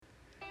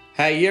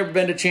Hey, you ever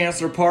been to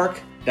Chancellor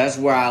Park? That's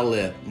where I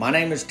live. My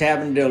name is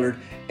Tavin Dillard,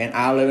 and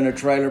I live in a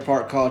trailer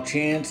park called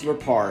Chancellor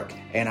Park,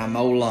 and I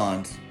mow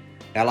lawns.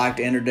 I'd like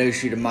to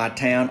introduce you to my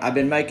town. I've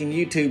been making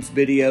YouTube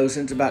videos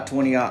since about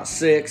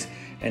 2006,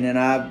 and then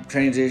I've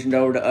transitioned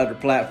over to other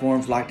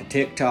platforms like the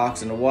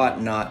TikToks and the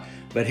whatnot.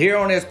 But here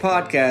on this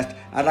podcast,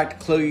 I'd like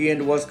to clue you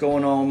into what's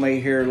going on with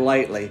me here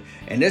lately.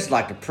 And this is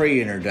like a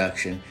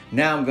pre-introduction.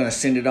 Now I'm going to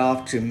send it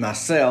off to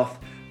myself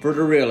for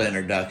the real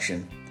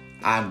introduction.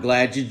 I'm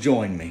glad you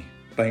joined me.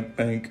 Bink,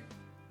 bink.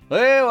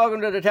 Well,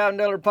 welcome to the Tavin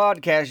Dillard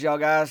Podcast, y'all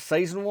guys.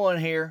 Season 1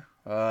 here,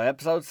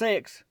 episode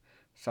 6.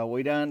 So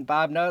we done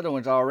 5 other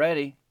ones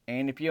already.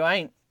 And if you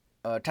ain't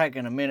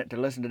taking a minute to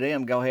listen to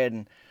them, go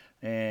ahead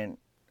and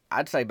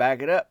I'd say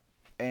back it up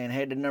and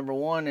head to number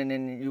 1, and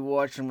then you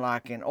watch them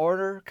like in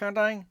order kind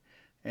of thing.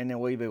 And then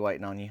we'll be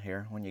waiting on you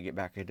here when you get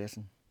back to this.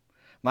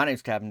 My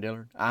name's Tavin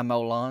Dillard. I mow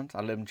lawns.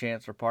 I live in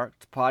Chancellor Park.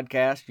 It's a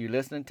podcast you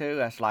listening to.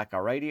 That's like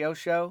a radio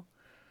show.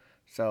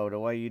 So the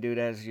way you do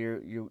that is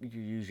you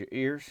use your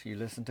ears, you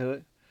listen to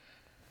it.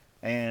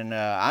 And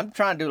I'm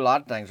trying to do a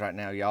lot of things right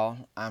now, y'all.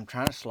 I'm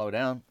trying to slow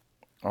down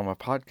on my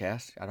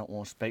podcast. I don't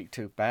want to speak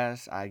too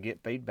fast. I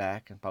get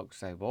feedback, and folks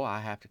say, boy, I'm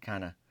going to have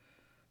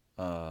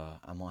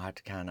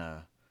to kind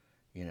of,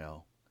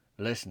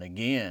 listen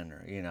again,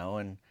 or,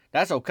 and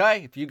that's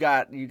okay if you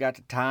got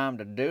the time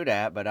to do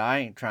that, but I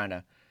ain't trying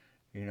to,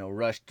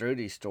 rush through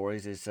these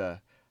stories. It's,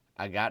 I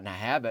got in a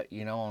habit,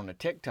 on the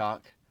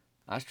TikTok.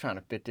 I was trying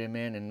to fit them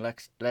in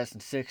less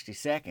than 60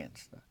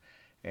 seconds.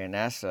 And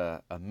that's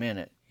a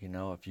minute,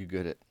 if you're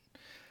good at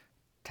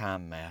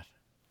time math.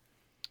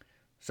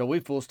 So we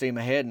full steam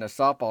ahead in the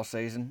softball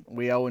season.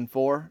 We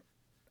 0-4.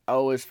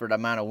 0 is for the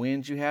amount of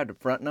wins you have, the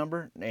front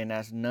number, and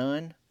that's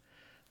none.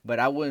 But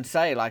I wouldn't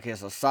say like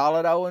it's a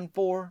solid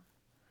 0-4.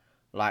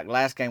 Like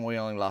last game we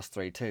only lost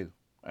 3-2.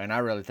 And I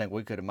really think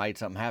we could have made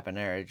something happen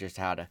there. It's just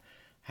how the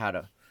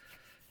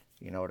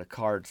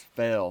cards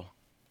fell.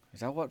 Is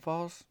that what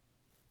falls?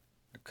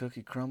 The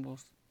cookie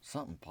crumbles?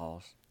 Something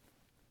falls.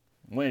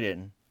 We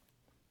didn't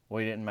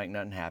make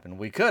nothing happen.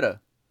 We could have.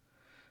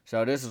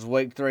 So this is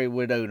week 3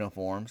 with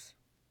uniforms.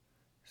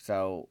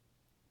 So,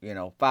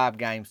 5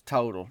 games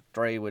total.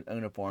 3 with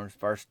uniforms.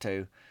 First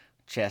 2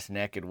 chest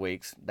naked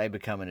weeks. They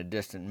becoming a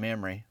distant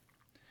memory.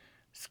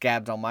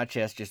 Scabs on my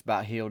chest just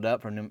about healed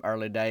up from them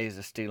early days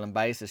of stealing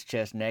bases.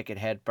 Chest naked,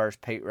 head first,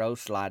 Pete Rose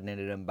sliding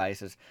into them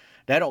bases.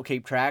 They don't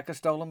keep track of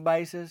stolen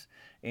bases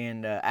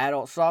in the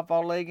adult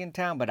softball league in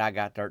town, but I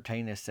got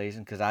 13 this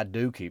season because I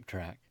do keep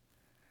track.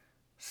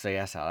 See,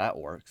 that's how that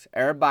works.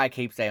 Everybody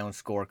keeps their own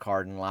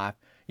scorecard in life.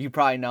 You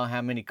probably know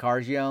how many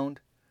cars you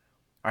owned,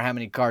 or how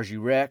many cars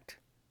you wrecked,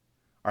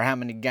 or how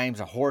many games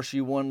of horse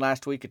you won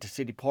last week at the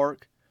city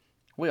park.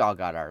 We all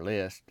got our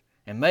list.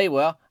 And me,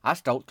 well, I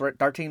stole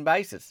 13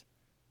 bases.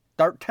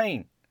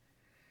 13.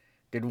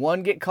 Did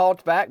one get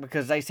called back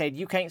because they said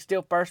you can't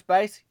steal first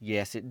base?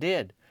 Yes, it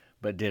did.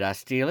 But did I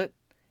steal it?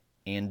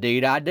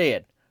 Indeed, I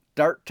did.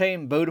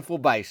 13 beautiful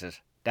bases.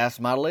 That's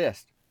my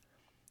list.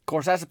 Of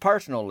course, that's a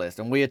personal list,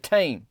 and we a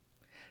team.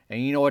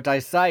 And you know what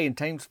they say in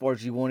team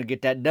sports, you want to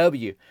get that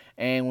W.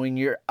 And when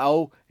you're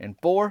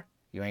 0-4,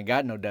 you ain't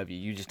got no W.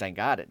 You just ain't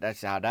got it.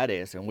 That's how that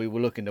is. And we were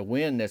looking to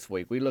win this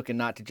week. We looking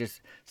not to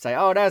just say,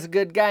 oh, that's a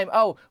good game.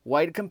 Oh,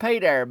 way to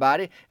compete,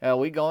 everybody.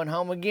 We going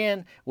home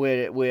again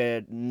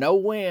with no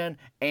win.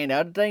 And the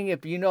other thing,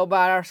 if you know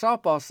about our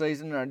softball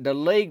season, or the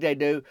league they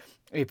do,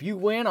 if you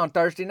win on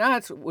Thursday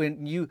nights,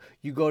 when you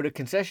go to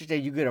concession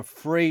stand, you get a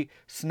free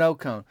snow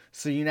cone.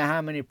 So you know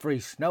how many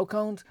free snow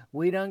cones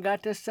we done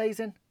got this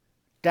season?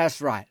 That's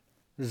right.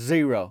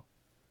 0.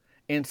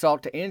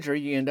 Insult to injury,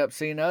 you end up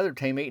seeing the other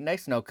team eating their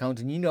snow cones,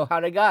 and you know how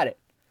they got it.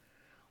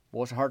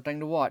 Well, it's a hard thing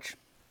to watch.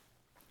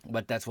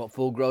 But that's what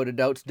full-grown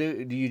adults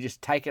do. You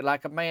just take it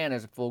like a man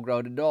as a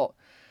full-grown adult.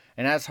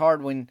 And that's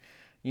hard when,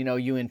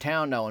 you in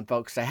town know and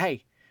folks say,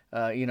 hey,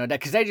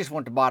 because they just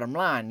want the bottom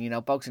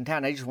line. Folks in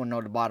town, they just want to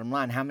know the bottom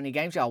line. How many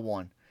games y'all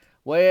won?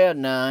 Well,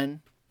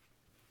 none.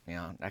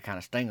 That kind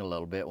of sting a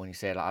little bit when you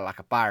say it like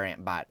a fire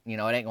ant bite. It ain't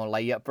going to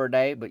lay you up for a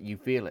day, but you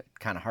feel it.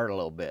 Kind of hurt a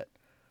little bit.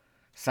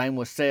 Same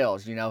with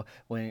sales,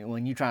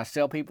 when you trying to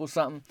sell people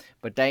something,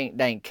 but they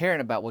ain't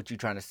caring about what you're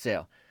trying to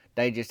sell.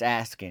 They just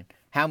asking,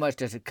 how much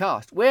does it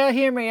cost? Well,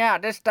 hear me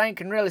out. This thing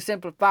can really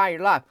simplify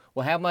your life.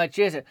 Well, how much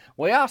is it?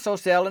 We also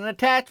sell an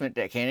attachment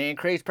that can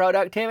increase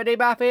productivity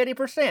by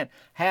 50%.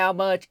 How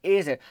much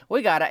is it?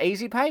 We got an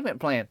easy payment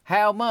plan.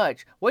 How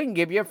much? We can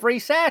give you a free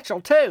satchel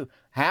too.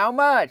 How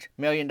much? $1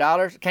 million?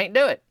 Can't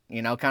do it.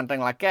 Kind of thing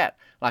like that.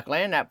 Like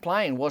land that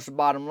plane, what's the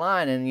bottom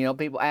line? And,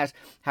 people ask,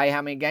 hey,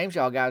 how many games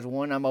y'all guys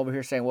won? I'm over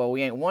here saying, well,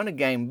 we ain't won a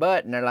game,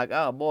 but, and they're like,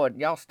 oh, boy,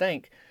 y'all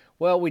stink.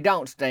 Well, we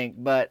don't stink,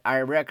 but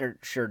our record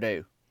sure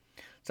do.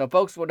 So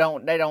folks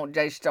they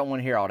just don't want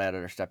to hear all that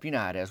other stuff. You know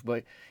how it is.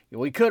 But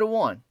we could have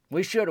won.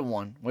 We should have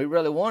won. We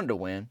really wanted to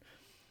win.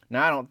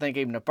 Now, I don't think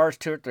even the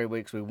first 2 or 3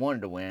 weeks we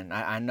wanted to win.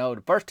 I know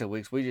the first 2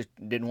 weeks we just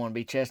didn't want to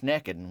be chest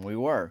naked, and we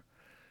were.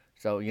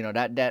 So,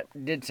 that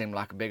did seem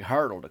like a big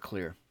hurdle to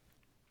clear.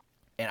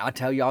 And I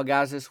tell y'all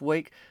guys this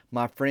week,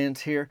 my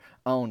friends here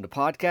on the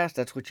podcast,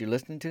 that's what you're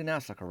listening to now.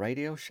 It's like a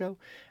radio show.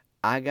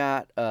 I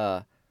got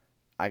a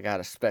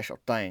special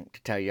thing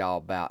to tell y'all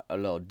about, a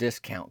little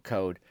discount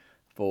code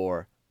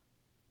for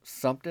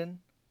something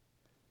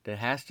that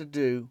has to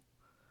do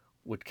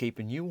with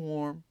keeping you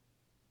warm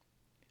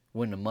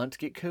when the months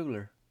get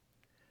cooler,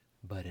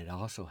 but it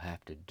also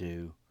have to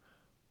do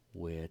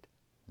with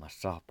my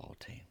softball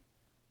team.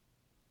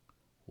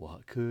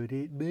 What could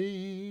it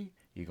be?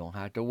 You're going to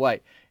have to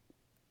wait.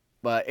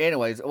 But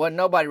anyways, wasn't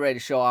nobody ready to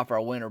show off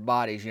our winter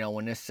bodies,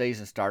 when this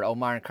season started. Oh,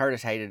 Myron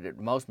Curtis hated it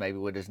most maybe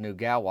with his new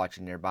gal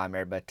watching nearby,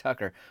 Mary Beth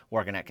Tucker,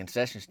 working at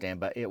concession stand,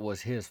 but it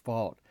was his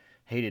fault.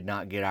 He did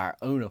not get our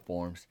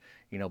uniforms,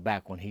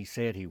 back when he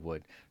said he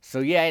would. So,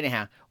 yeah,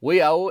 anyhow, we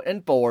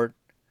 0-4,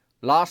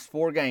 lost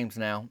 4 games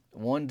now,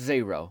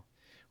 1-0.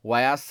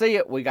 Way I see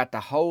it, we got the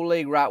whole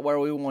league right where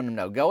we want them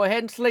to. Go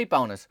ahead and sleep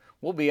on us.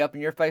 We'll be up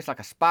in your face like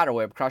a spider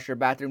web across your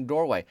bathroom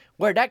doorway.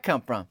 Where'd that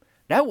come from?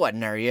 That wasn't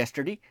there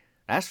yesterday.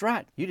 That's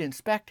right, you didn't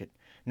expect it.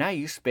 Now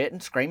you spit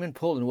and scream and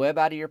pull the web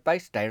out of your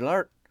face. Stay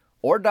alert.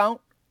 Or don't.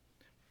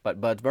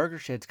 But Bud's Burger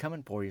Shed's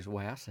coming for you is the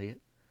way I see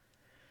it.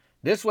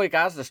 This week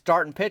I was the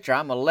starting pitcher.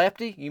 I'm a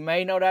lefty. You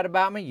may know that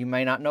about me. You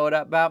may not know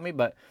that about me,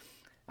 but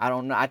I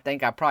don't know. I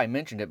think I probably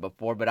mentioned it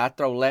before, but I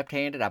throw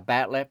left-handed. I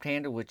bat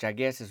left-handed, which I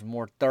guess is a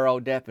more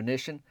thorough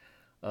definition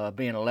of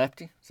being a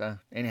lefty. So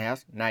anyhow,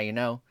 now you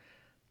know.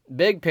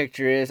 Big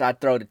picture is I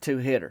throw the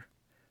 2-hitter.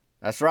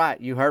 That's right.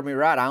 You heard me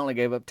right. I only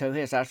gave up 2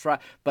 hits. That's right.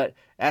 But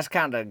that's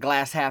kind of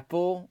glass half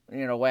full,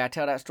 the way I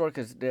tell that story,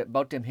 because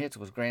both them hits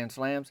was grand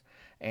slams,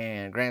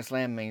 and grand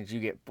slam means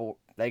you get 4.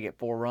 They get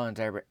 4 runs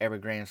every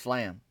grand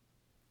slam.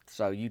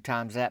 So you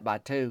times that by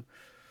 2.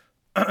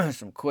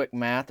 Some quick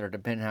math, or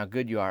depending how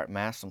good you are at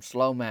math, some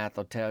slow math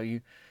will tell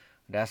you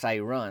that's 8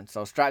 runs.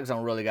 So strike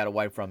zone really got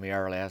away from me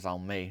early. That's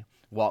on me.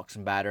 Walks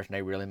and batters, and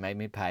they really made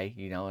me pay.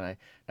 And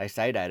they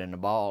say that in the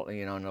ball,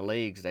 in the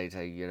leagues. They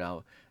say,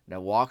 the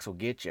walks will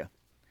get you.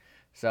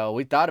 So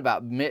we thought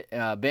about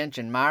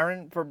benching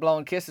Myron for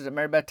blowing kisses at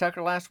Mary Beth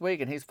Tucker last week,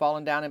 and he's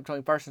falling down in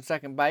between first and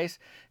second base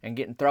and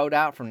getting thrown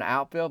out from the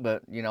outfield.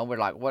 But, we're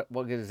like, what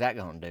good is that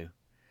going to do?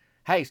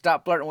 Hey,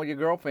 stop flirting with your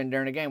girlfriend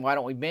during the game. Why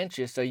don't we bench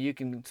you so you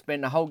can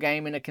spend the whole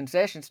game in a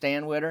concession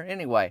stand with her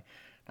anyway?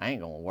 That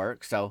ain't going to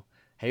work. So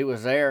he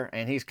was there,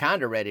 and he's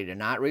kind of ready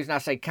tonight. The reason I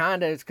say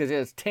kind of is because it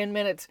was 10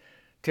 minutes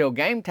till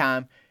game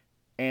time,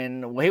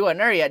 and he wasn't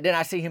there yet. Then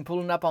I see him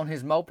pulling up on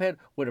his moped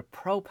with a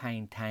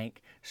propane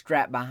tank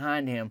strapped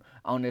behind him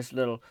on this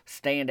little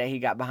stand that he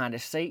got behind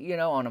his seat,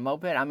 on a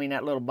moped. I mean,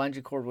 that little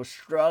bungee cord was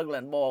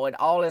struggling, boy, with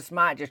all its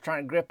might, just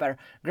trying to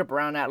grip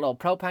around that little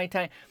propane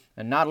tank.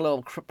 And not a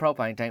little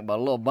propane tank, but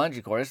a little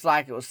bungee cord. It's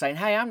like it was saying,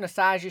 hey, I'm the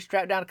size you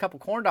strap down a couple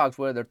corn dogs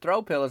with, or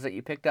throw pillows that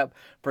you picked up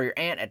for your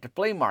aunt at the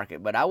flea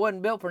market. But I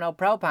wasn't built for no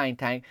propane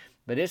tank,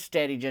 but it's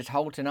steady just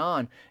holding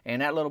on.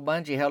 And that little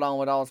bungee held on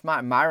with all its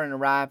might. Myron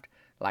arrived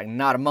like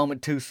not a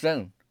moment too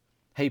soon.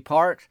 He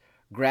parks,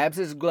 grabs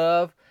his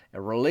glove,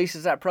 and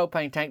releases that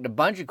propane tank. The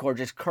bungee cord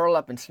just curl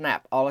up and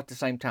snap all at the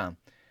same time.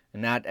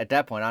 And at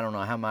that point, I don't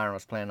know how Myron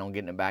was planning on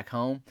getting it back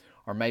home.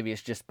 Or maybe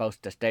it's just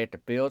supposed to stay at the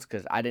fields,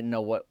 because I didn't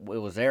know what it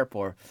was there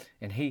for.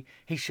 And he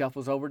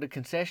shuffles over to the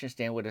concession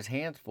stand with his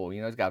hands full.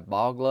 He's got a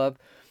ball glove.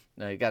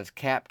 He got his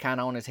cap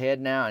kind of on his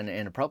head now and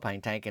a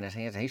propane tank in his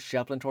hands. And he's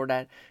shuffling toward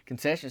that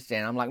concession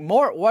stand. I'm like,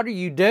 Mort, what are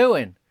you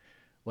doing?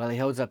 Well, he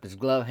holds up his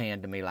glove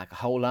hand to me like,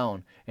 hold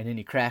on. And then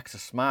he cracks a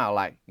smile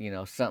like,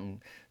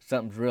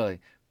 something's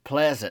really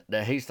pleasant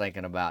that he's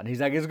thinking about. And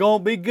he's like, it's going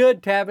to be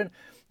good, Tavin.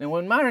 And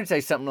when Myron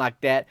says something like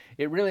that,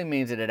 it really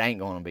means that it ain't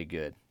going to be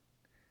good.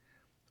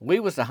 We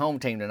was the home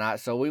team tonight,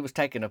 so we was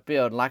taking the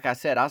field. And like I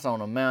said, I was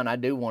on a mound. I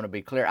do want to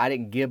be clear. I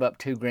didn't give up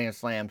 2 grand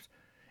slams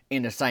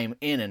in the same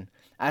inning.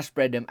 I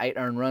spread them 8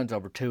 earned runs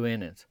over 2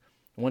 innings.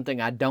 One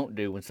thing I don't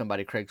do when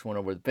somebody creaks one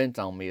over the fence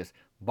on me is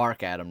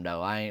bark at them,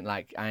 though. I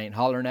ain't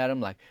hollering at them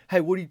like, hey,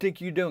 what do you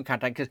think you're doing?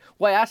 Kind of thing. Because the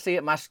way I see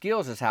it, my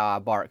skills is how I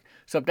bark.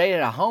 So if they hit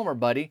a homer,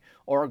 buddy,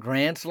 or a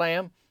grand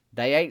slam,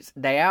 they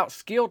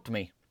out-skilled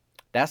me.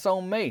 That's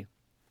on me.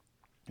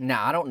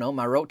 Now, I don't know.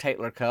 My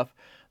rotator cuff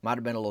might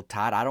have been a little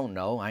tight. I don't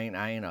know. I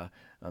ain't a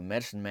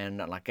medicine man,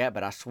 nothing like that.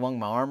 But I swung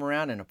my arm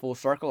around in a full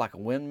circle like a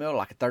windmill,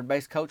 like a third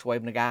base coach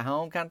waving the guy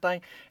home kind of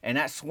thing. And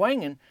that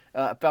swinging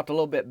felt a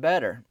little bit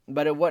better.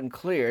 But it wasn't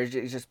clear.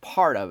 It's just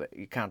part of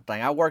it kind of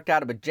thing. I worked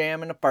out of a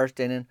jam in the first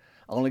inning,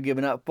 only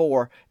giving up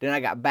 4. Then I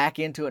got back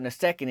into it in the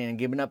second inning,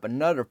 giving up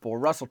another 4.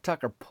 Russell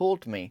Tucker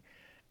pulled me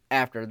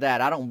after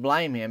that. I don't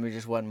blame him. It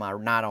just wasn't my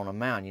night on the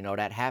mound.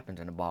 That happens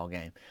in a ball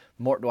game.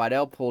 Mort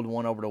Dwidell pulled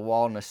one over the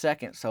wall in the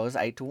second, so it's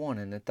 8-1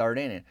 in the third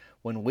inning.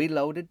 When we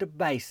loaded the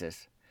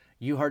bases,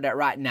 you heard that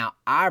right. Now,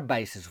 our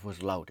bases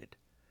was loaded.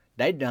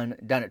 They done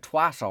it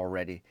twice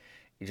already,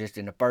 just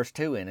in the first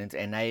 2 innings,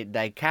 and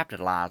they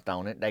capitalized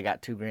on it. They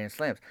got 2 grand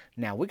slams.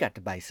 Now, we got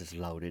the bases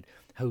loaded.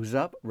 Who's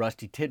up?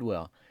 Rusty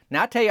Tidwell.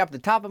 Now, I tell you off the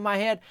top of my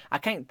head, I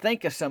can't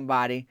think of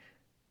somebody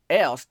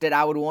else that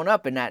I would want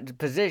up in that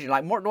position.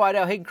 Like Mort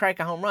Dwidell, he can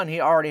crank a home run.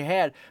 He already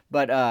had,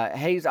 but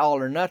he's all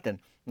or nothing.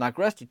 Like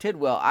Rusty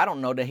Tidwell, I don't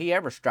know that he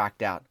ever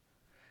striked out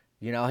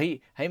You know,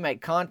 he make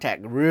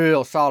contact,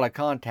 real solid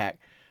contact,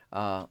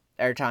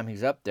 every time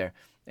he's up there.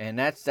 And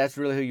that's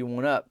really who you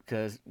want up,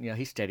 because, you know,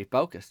 he's steady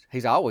focused.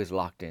 He's always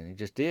locked in. He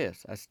just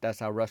is. That's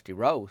how Rusty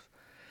rolls.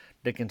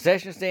 The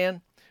concession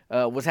stand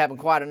was having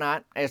quite a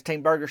night as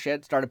Team Burger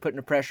Shed started putting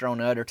the pressure on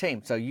the other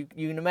team. So you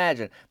can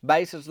imagine,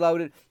 bases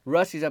loaded,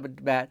 Rusty's up at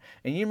the bat.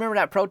 And you remember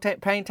that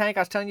propane tank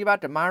I was telling you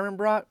about that Myron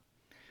brought?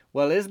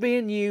 Well, it's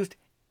being used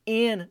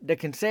in the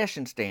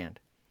concession stand.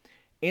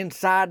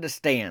 Inside the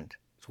stand,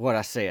 is what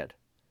I said.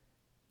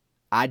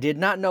 I did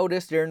not know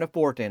this during the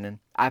fourth inning.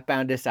 I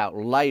found this out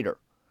later.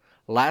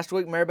 Last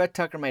week, Marybeth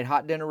Tucker made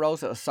hot dinner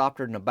rolls that was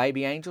softer than a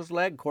baby angel's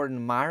leg, according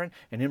to Myron,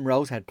 and them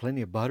rolls had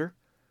plenty of butter.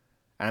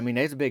 I mean,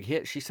 there's a big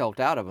hit. She sold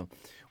out of them.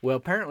 Well,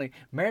 apparently,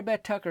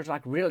 Marybeth Tucker's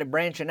like really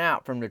branching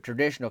out from the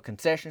traditional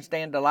concession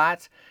stand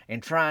delights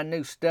and trying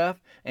new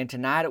stuff, and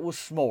tonight it was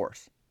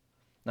s'mores.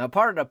 Now,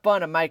 part of the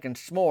fun of making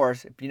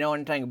s'mores, if you know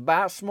anything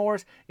about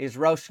s'mores, is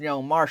roasting your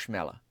own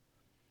marshmallow.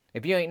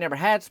 If you ain't never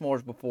had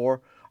s'mores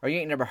before, or you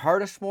ain't never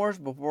heard of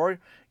s'mores before,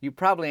 you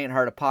probably ain't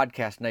heard a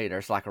podcast neither.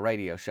 It's like a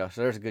radio show,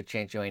 so there's a good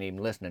chance you ain't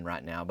even listening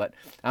right now. But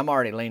I'm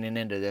already leaning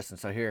into this, and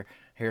so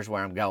here's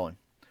where I'm going.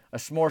 A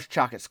s'mores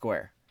chocolate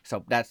square.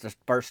 So that's the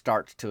first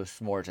starts to a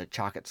s'mores, a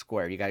chocolate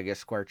square. You got to get a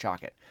square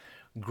chocolate.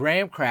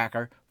 Graham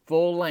cracker,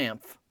 full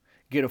length.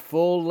 Get a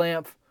full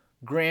length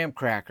graham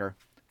cracker,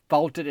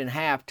 fold it in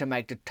half to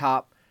make the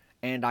top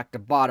and like the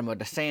bottom of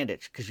the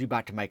sandwich, because you're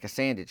about to make a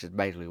sandwich is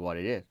basically what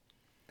it is.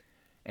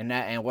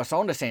 And what's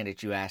on the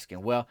sandwich, you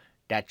asking? Well,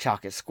 that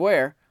chocolate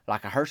square,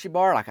 like a Hershey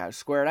bar, like a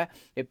square that,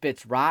 it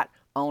fits right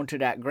onto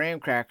that graham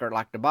cracker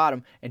like the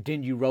bottom, and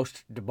then you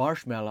roast the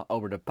marshmallow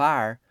over the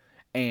fire.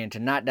 And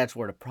tonight, that's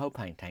where the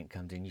propane tank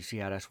comes in. You see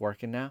how that's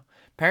working now?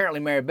 Apparently,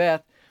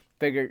 Marybeth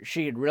figured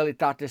she had really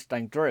thought this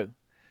thing through.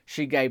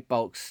 She gave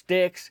folks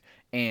sticks,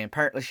 and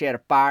apparently she had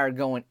a fire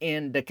going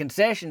in the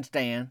concession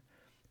stand,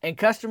 and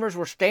customers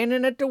were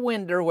standing at the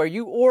window where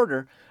you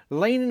order,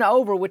 leaning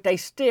over with a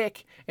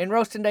stick and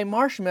roasting their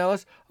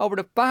marshmallows over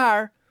the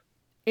fire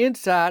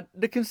inside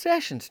the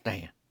concession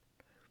stand.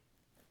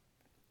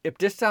 If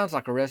this sounds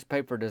like a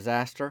recipe for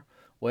disaster,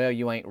 well,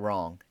 you ain't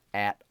wrong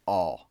at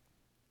all.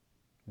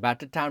 About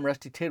the time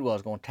Rusty Tidwell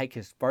is going to take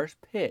his first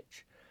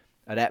pitch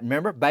of that,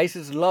 remember,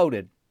 bases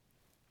loaded.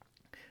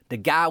 The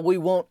guy we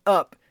want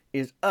up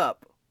is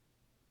up.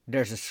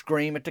 There's a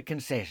scream at the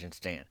concession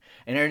stand.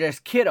 And there's this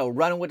kiddo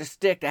running with a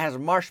stick that has a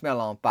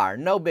marshmallow on fire.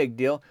 No big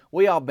deal.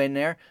 We all been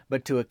there.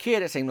 But to a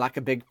kid, it seemed like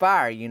a big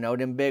fire. You know,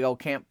 them big old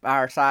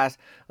campfire-sized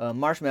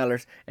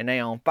marshmallows, and they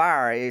on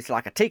fire. It's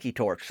like a tiki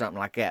torch or something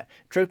like that.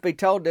 Truth be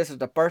told, this is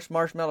the first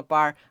marshmallow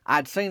fire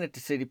I'd seen at the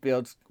City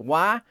Fields.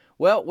 Why?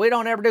 Well, we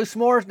don't ever do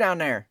s'mores down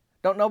there.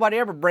 Don't nobody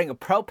ever bring a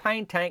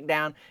propane tank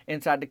down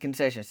inside the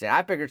concession stand.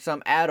 I figured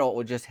some adult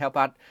would just help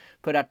out,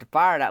 put out the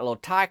fire that little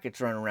tyke that's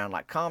running around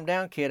like, calm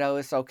down, kiddo,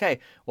 it's okay.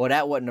 Well,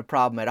 that wasn't a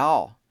problem at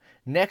all.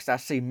 Next, I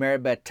see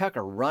Marybeth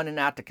Tucker running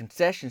out the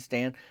concession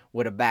stand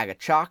with a bag of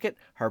chocolate,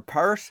 her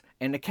purse,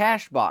 and the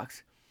cash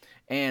box.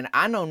 And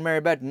I known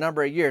Marybeth a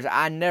number of years.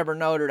 I never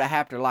knowed her to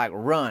have to, like,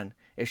 run.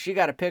 If she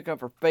got to pick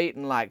up her feet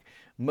and, like,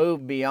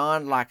 move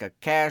beyond like a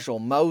casual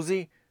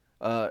mosey,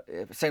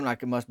 it seemed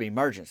like it must be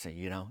emergency,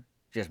 you know.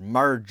 Just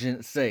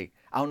emergency.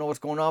 I don't know what's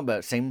going on, but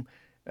it seemed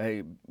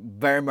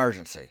very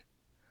emergency.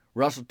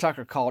 Russell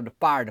Tucker called the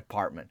fire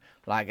department.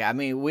 Like, I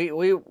mean, we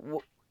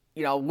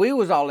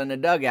was all in the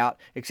dugout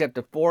except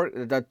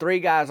the three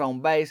guys on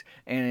base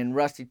and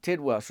Rusty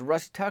Tidwell. So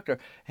Rusty Tucker,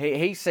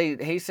 he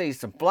sees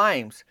some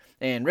flames,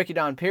 and Ricky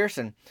Don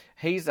Pearson,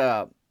 he's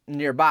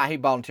nearby. He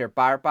volunteer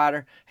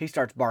firefighter. He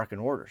starts barking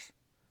orders.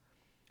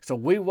 So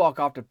we walk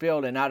off the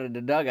field and out of the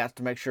dugouts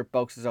to make sure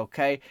folks is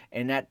okay,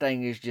 and that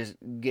thing is just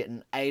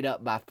getting ate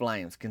up by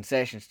flames.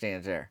 Concession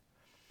stands there.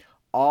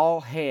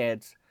 All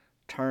heads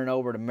turn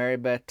over to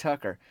Marybeth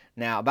Tucker.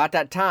 Now, about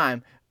that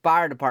time,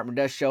 fire department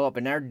does show up,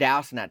 and they're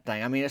dousing that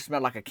thing. I mean, it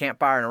smelled like a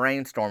campfire in a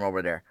rainstorm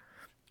over there.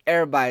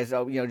 Everybody's,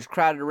 just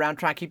crowded around,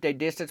 trying to keep their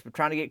distance, but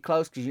trying to get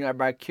close because,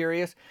 everybody's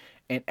curious.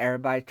 And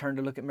everybody turned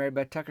to look at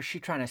Marybeth Tucker.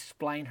 She's trying to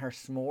explain her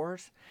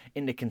s'mores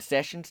in the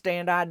concession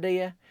stand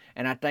idea.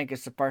 And I think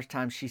it's the first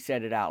time she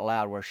said it out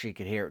loud where she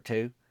could hear it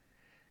too.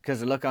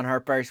 Because the look on her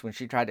face when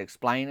she tried to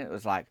explain it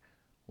was like,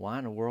 why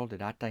in the world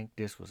did I think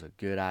this was a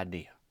good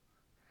idea?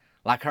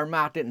 Like her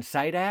mouth didn't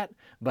say that,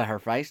 but her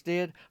face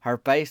did. Her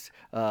face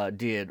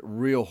did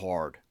real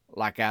hard,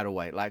 like out of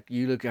way. Like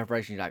you look at her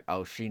face and you're like,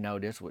 oh, she know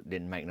this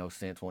didn't make no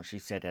sense once she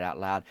said it out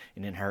loud.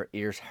 And then her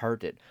ears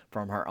heard it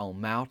from her own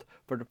mouth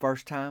for the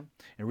first time.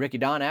 And Ricky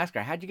Don asked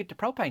her, how'd you get the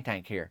propane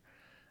tank here?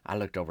 I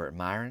looked over at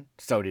Myron.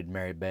 So did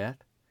Marybeth.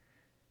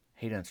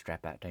 He done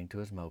strapped that thing to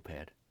his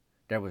moped.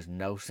 There was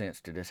no sense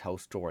to this whole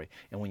story.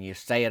 And when you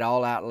say it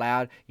all out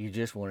loud, you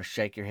just want to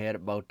shake your head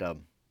at both of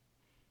them.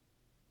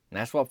 And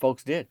that's what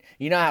folks did.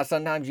 You know how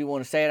sometimes you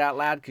want to say it out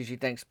loud because you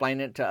think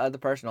explaining it to the other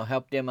person will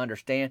help them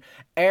understand?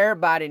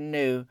 Everybody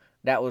knew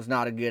that was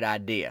not a good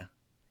idea,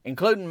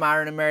 including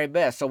Myron and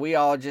Marybeth. So we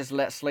all just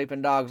let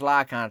sleeping dogs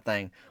lie kind of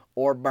thing,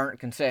 or burnt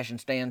concession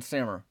stand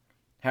simmer,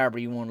 however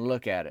you want to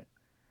look at it.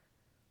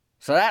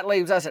 So that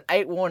leaves us at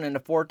 8-1 in the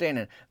fourth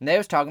inning. And they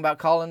was talking about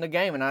calling the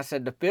game. And I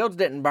said, the fields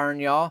didn't burn,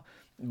 y'all.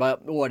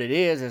 But what it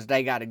is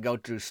they got to go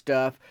through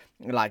stuff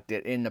like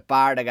in the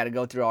fire. They got to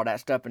go through all that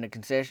stuff in the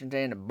concession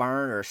stand to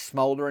burn or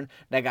smoldering.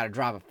 They got to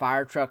drive a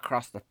fire truck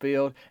across the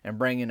field and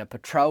bring in a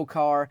patrol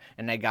car.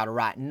 And they got to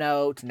write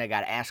notes and they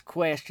got to ask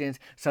questions.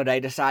 So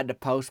they decided to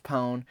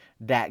postpone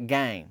that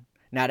game.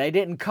 Now, they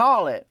didn't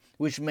call it,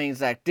 which means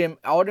that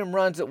all them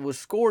runs that was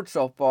scored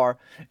so far,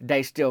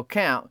 they still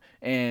count.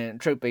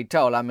 And truth be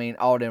told, I mean,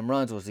 all them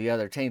runs was the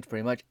other teams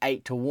pretty much.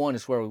 8-1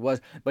 is where we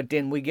was. But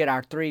then we get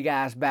our 3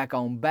 guys back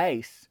on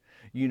base,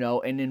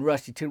 and then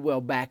Rusty Tidwell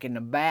back in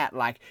the bat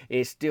like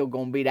it's still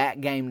going to be that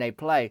game they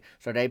play.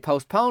 So they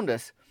postponed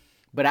us.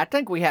 But I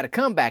think we had a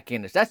comeback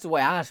in us. That's the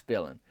way I was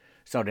feeling.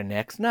 So the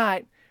next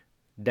night,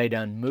 they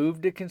done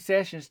moved the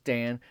concession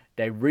stand.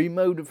 They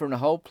removed it from the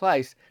whole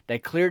place. They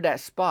cleared that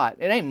spot.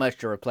 It ain't much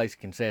to replace a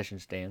concession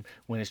stand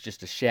when it's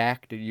just a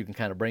shack that you can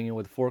kind of bring in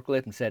with a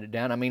forklift and set it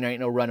down. I mean, there ain't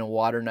no running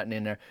water, nothing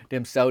in there.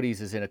 Them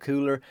sodies is in a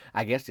cooler.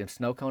 I guess them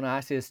snow cone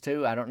ice is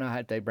too. I don't know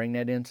how they bring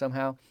that in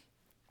somehow.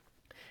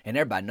 And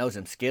everybody knows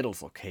them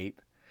Skittles will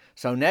keep.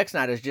 So next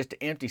night is just an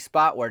empty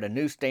spot where the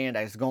new stand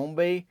is going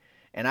to be.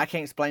 And I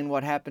can't explain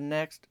what happened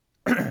next,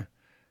 but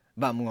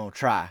I'm going to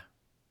try.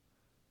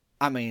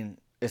 I mean,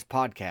 it's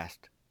podcast.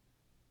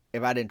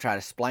 If I didn't try to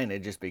explain it,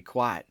 it'd just be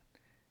quiet.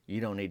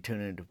 You don't need to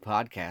tune into a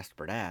podcast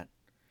for that.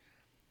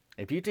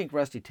 If you think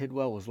Rusty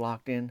Tidwell was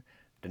locked in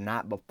the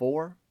night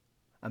before,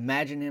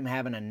 imagine him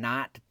having a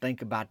night to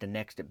think about the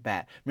next at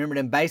bat. Remember,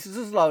 them bases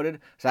was loaded,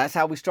 so that's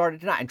how we started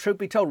tonight. And truth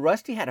be told,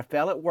 Rusty had a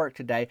fella at work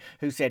today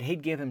who said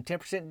he'd give him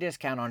 10%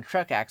 discount on a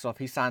truck axle if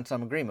he signed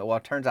some agreement. Well,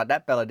 it turns out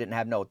that fella didn't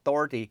have no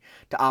authority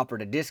to offer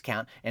the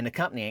discount, and the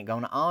company ain't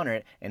going to honor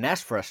it. And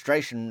that's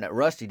frustration that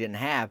Rusty didn't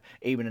have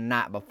even the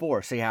night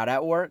before. See how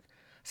that worked?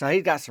 So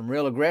he's got some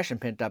real aggression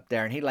pent up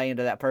there, and he lay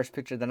into that first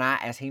pitch of the night.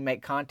 As he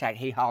make contact,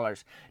 he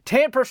hollers,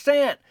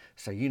 10%!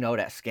 So you know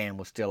that scam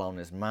was still on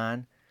his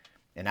mind.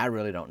 And I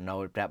really don't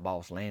know if that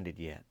ball's landed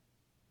yet.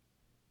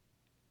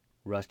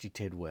 Rusty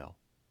Tidwell,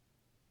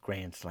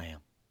 grand slam.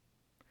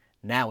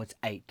 Now it's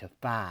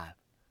 8-5.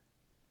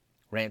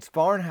 Rance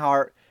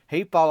Farnhart,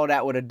 he followed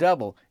out with a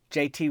double.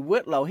 J.T.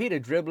 Whitlow, he had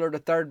a dribbler to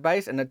third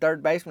base, and the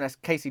third baseman, that's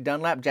Casey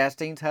Dunlap,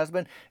 Jastine's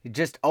husband, he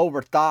just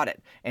overthought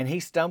it. And he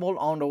stumbled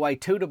on the way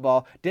to the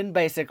ball, didn't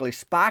basically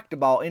spike the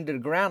ball into the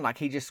ground like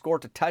he just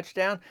scored a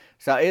touchdown.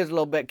 So it was a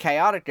little bit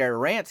chaotic there.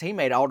 Rance, he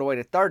made it all the way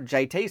to third.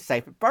 J.T.'s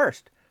safe at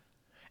first.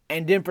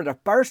 And then for the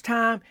first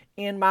time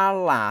in my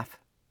life,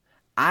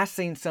 I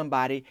seen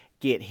somebody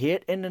get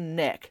hit in the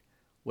neck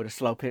with a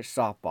slow pitch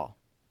softball.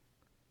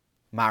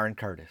 Myron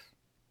Curtis.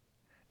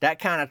 That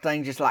kind of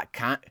thing it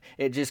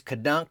just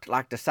cadunked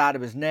like the side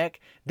of his neck.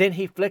 Then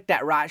he flicked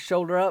that right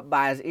shoulder up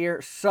by his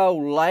ear so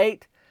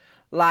late,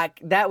 like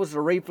that was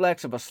the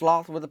reflex of a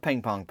sloth with a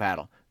ping pong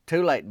paddle.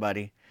 Too late,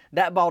 buddy.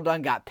 That ball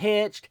done got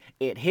pitched,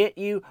 it hit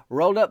you,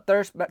 rolled up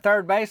third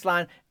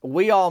baseline,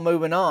 we all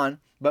moving on.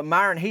 But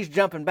Myron, he's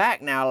jumping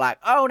back now like,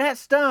 oh, that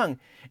stung.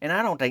 And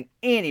I don't think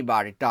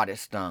anybody thought it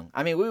stung.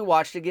 I mean, we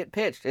watched it get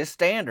pitched. It's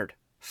standard,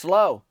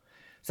 slow.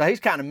 So he's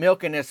kind of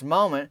milking this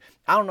moment.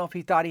 I don't know if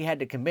he thought he had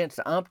to convince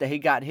the ump that he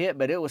got hit,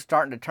 but it was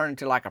starting to turn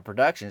into like a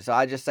production. So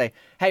I just say,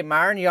 hey,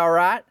 Myron, you all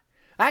right?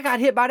 I got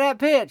hit by that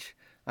pitch.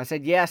 I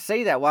said, yeah, I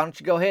see that. Why don't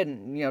you go ahead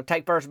and,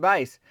 take first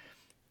base?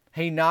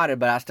 He nodded,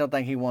 but I still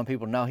think he wanted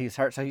people to know he's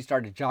hurt. So he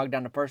started to jog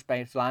down the first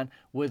baseline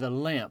with a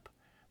limp.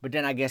 But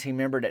then I guess he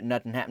remembered that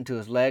nothing happened to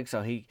his leg,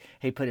 so he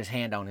put his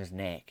hand on his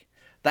neck.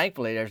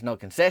 Thankfully, there's no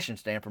concession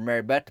stand for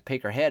Mary Beth to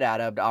pick her head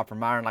out of to offer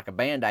Myron like a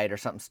Band-Aid or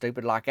something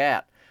stupid like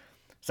that.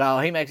 So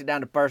he makes it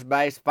down to first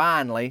base.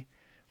 Finally,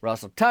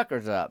 Russell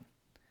Tucker's up.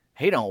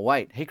 He don't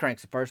wait. He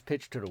cranks the first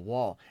pitch to the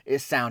wall. It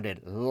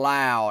sounded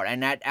loud.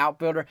 And that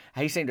outfielder,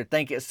 he seemed to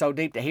think it's so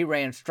deep that he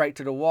ran straight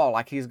to the wall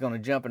like he was going to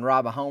jump and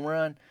rob a home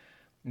run.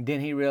 And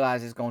then he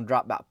realized it's going to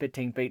drop about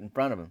 15 feet in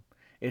front of him.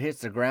 It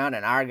hits the ground,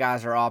 and our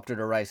guys are off to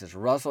the races.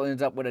 Russell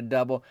ends up with a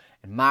double,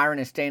 and Myron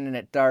is standing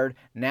at third.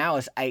 Now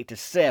it's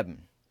 8-7. And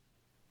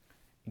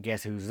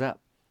guess who's up?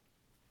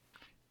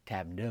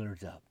 Tavin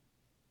Dillard's up.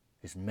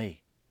 It's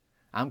me.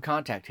 I'm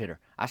contact hitter.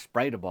 I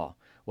sprayed the ball.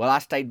 Well, I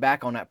stayed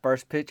back on that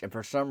first pitch, and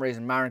for some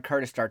reason, Myron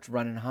Curtis starts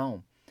running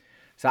home.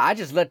 So I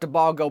just let the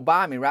ball go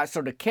by me, right?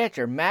 So the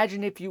catcher,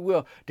 imagine if you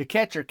will, the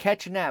catcher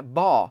catching that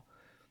ball,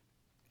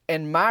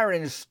 and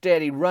Myron is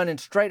steady running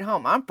straight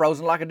home. I'm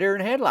frozen like a deer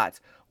in headlights.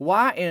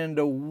 Why in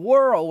the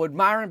world would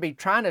Myron be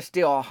trying to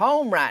steal a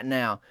home right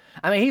now?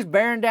 I mean, he's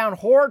bearing down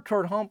hard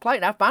toward home plate,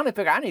 and I finally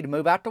figure I need to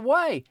move out the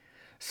way.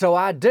 So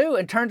I do,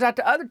 and turns out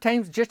the other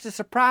team's just as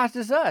surprised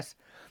as us.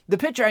 The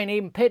pitcher ain't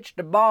even pitched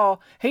the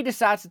ball. He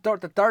decides to throw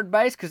it to third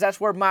base because that's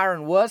where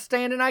Myron was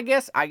standing, I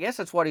guess. I guess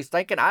that's what he's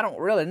thinking. I don't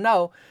really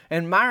know.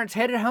 And Myron's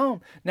headed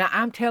home. Now,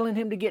 I'm telling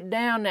him to get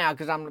down now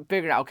because I'm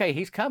figuring out, okay,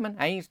 he's coming.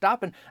 I ain't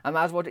stopping. I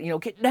might as well,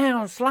 get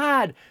down,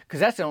 slide, because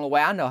that's the only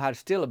way I know how to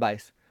steal a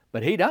base.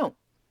 But he don't.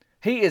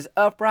 He is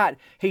upright.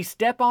 He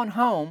step on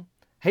home.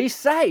 He's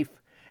safe.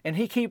 And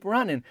he keep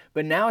running.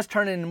 But now it's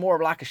turning into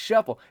more like a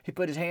shuffle. He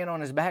put his hand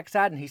on his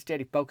backside and he's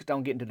steady focused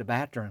on getting to the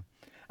bathroom.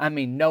 I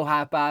mean, no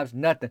high fives,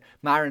 nothing.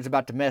 Myron's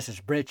about to mess his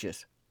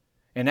britches.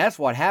 And that's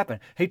what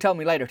happened. He told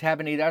me later,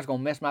 Tavin, either I was going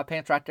to mess my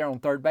pants right there on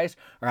third base,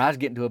 or I was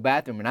getting to a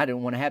bathroom and I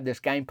didn't want to have this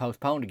game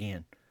postponed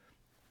again.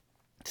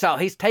 So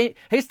he's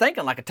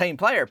thinking like a team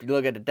player if you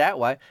look at it that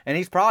way. And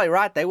he's probably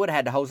right. They would have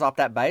had to hose off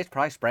that base,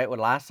 probably spray it with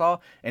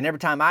Lysol. And every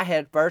time I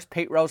head first,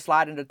 Pete Rose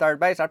slide into third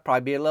base, I'd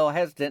probably be a little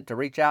hesitant to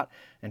reach out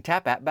and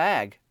tap that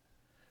bag.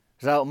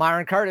 So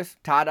Myron Curtis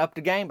tied up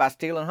the game by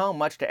stealing home,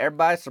 much to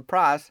everybody's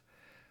surprise.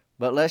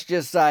 But let's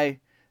just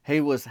say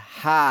he was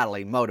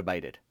highly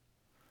motivated.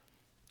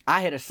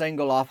 I hit a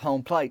single off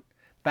home plate.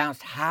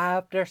 Bounced high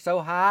up there, so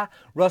high.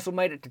 Russell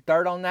made it to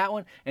third on that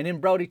one. And then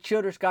Brody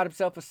Childers got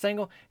himself a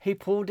single. He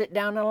pulled it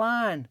down the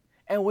line.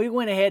 And we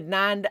went ahead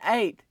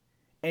 9-8.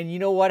 And you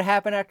know what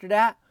happened after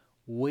that?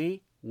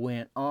 We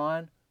went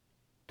on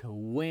to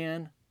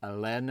win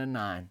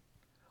 11-9.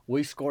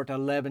 We scored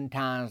 11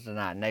 times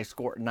tonight, and they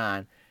scored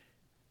 9.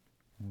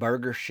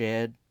 Burger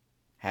Shed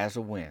has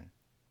a win.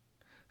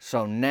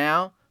 So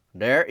now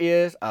there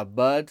is a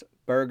Bud's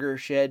Burger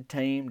Shed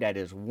team that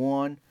is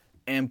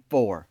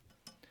 1-4.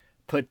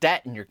 Put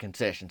that in your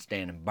concession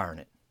stand and burn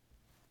it.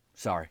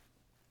 Sorry,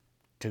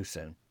 too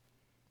soon.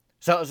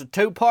 So it was a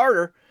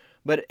two-parter,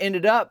 but it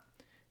ended up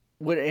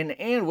in the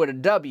end with a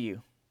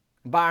W.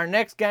 By our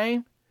next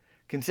game,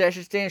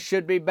 concession stand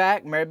should be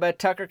back. Mary Beth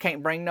Tucker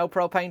can't bring no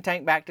propane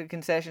tank back to the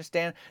concession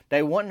stand.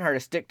 They wanted her to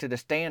stick to the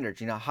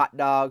standards, hot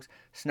dogs,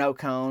 snow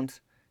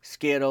cones,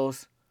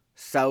 Skittles,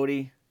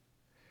 soda.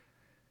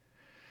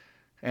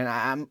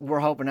 And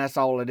we're hoping that's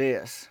all it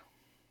is.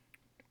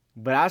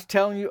 But I was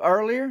telling you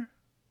earlier,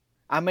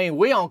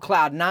 we on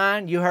cloud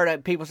 9. You heard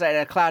that people say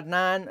that cloud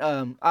 9.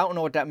 I don't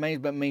know what that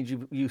means, but it means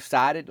you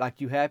excited, like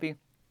you happy.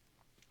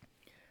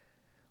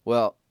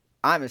 Well,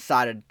 I'm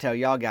excited to tell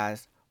y'all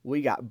guys,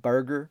 we got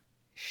Burger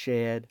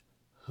Shed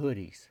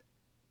hoodies.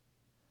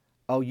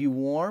 Oh, you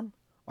warm?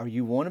 Or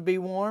you want to be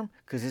warm?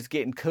 Because it's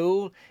getting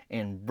cool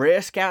and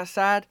brisk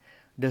outside.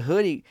 The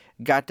hoodie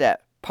got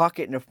that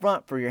pocket in the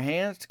front for your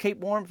hands to keep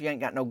warm if you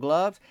ain't got no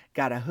gloves.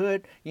 Got a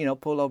hood,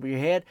 pull over your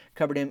head,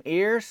 cover them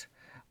ears.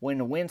 When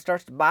the wind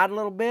starts to bite a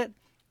little bit,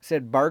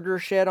 said Burger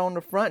Shed on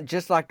the front,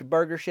 just like the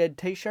Burger Shed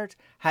t-shirts.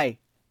 Hey,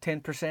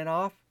 10%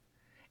 off.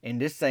 And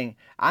this thing,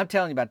 I'm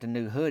telling you about the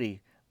new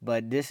hoodie,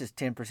 but this is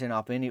 10%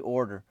 off any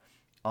order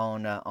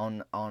on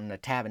the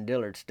Tavin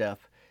Dillard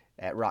stuff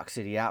at Rock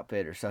City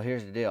Outfitters. So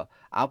here's the deal.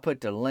 I'll put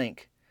the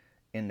link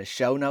in the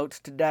show notes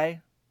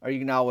today, or you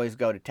can always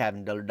go to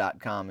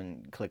tavindillard.com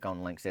and click on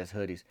the link that says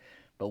hoodies.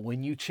 But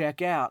when you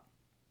check out,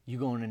 you're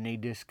going to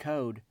need this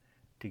code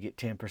to get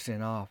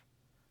 10% off.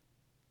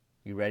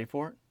 You ready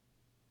for it?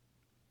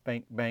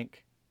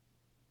 Bank.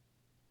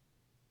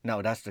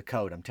 No, that's the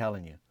code, I'm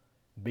telling you.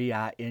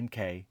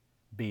 BINK.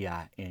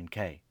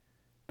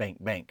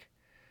 Bank.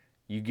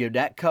 You give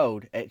that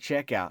code at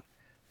checkout,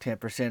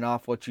 10%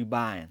 off what you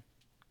buying.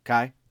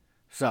 Okay?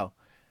 So,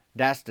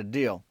 that's the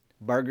deal.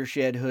 Burger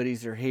Shed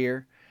hoodies are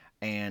here.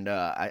 And,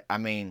 I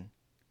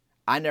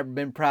never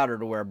been prouder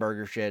to wear a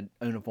Burger Shed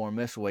uniform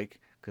this week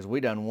because we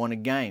done won a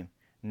game.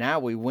 Now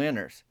we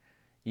winners.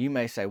 You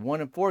may say,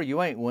 1-4,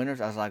 you ain't winners.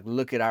 I was like,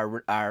 look at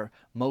our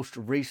most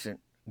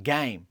recent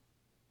game.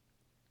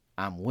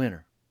 I'm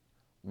winner.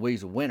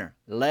 We's a winner.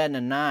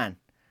 11-9.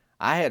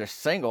 I had a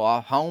single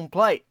off home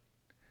plate.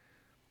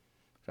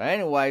 So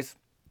anyways,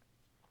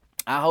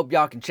 I hope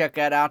y'all can check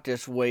that out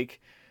this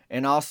week.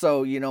 And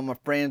also, my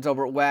friends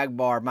over at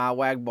Wagbar, my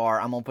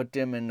Wagbar, I'm going to put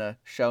them in the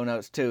show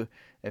notes too.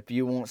 If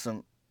you want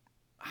some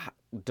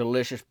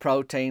delicious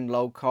protein,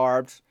 low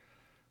carbs,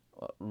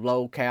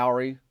 low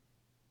calorie,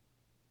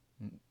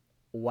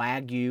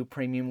 Wagyu,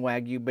 premium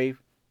Wagyu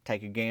beef,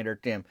 take a gander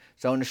at them.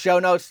 So in the show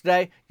notes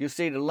today, you'll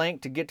see the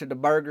link to get to the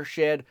Burger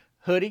Shed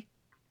hoodie.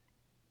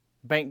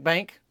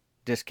 Bank,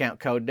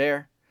 discount code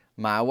there.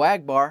 My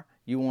Wagbar,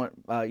 you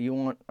want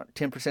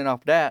 10%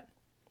 off that?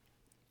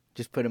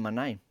 Just put in my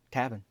name,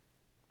 Tavin.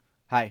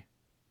 Hey,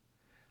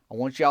 I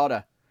want y'all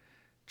to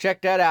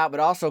check that out, but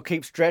also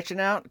keep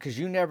stretching out because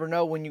you never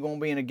know when you're going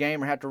to be in a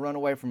game or have to run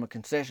away from a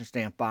concession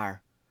stand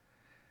fire.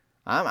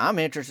 I'm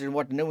interested in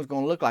what the new one's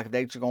going to look like. If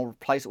they're just going to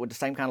replace it with the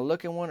same kind of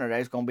looking one, or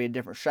there's going to be a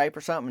different shape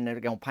or something, and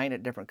they're going to paint it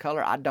a different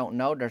color. I don't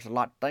know. There's a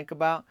lot to think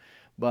about,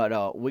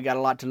 but we got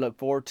a lot to look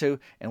forward to,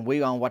 and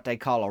we on what they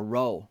call a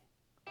roll.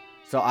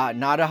 So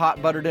not a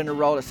hot buttered in a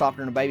roll that's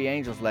softer than a baby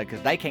angel's leg,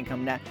 because they can't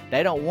come down.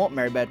 They don't want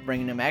Mary Beth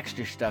bringing them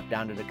extra stuff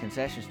down to the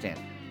concession stand.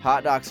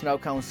 Hot dog, snow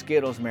cone,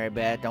 Skittles, Mary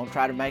Beth. Don't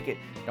try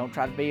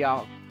to be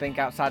all think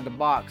outside the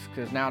box,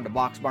 because now the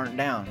box burnt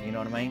down. You know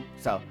what I mean?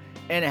 So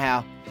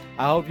anyhow,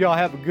 I hope y'all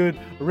have a good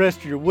rest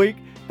of your week.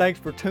 Thanks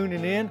for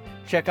tuning in.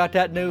 Check out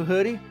that new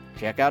hoodie.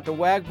 Check out the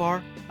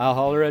Wagbar. I'll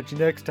holler at you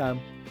next time.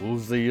 We'll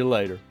see you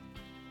later.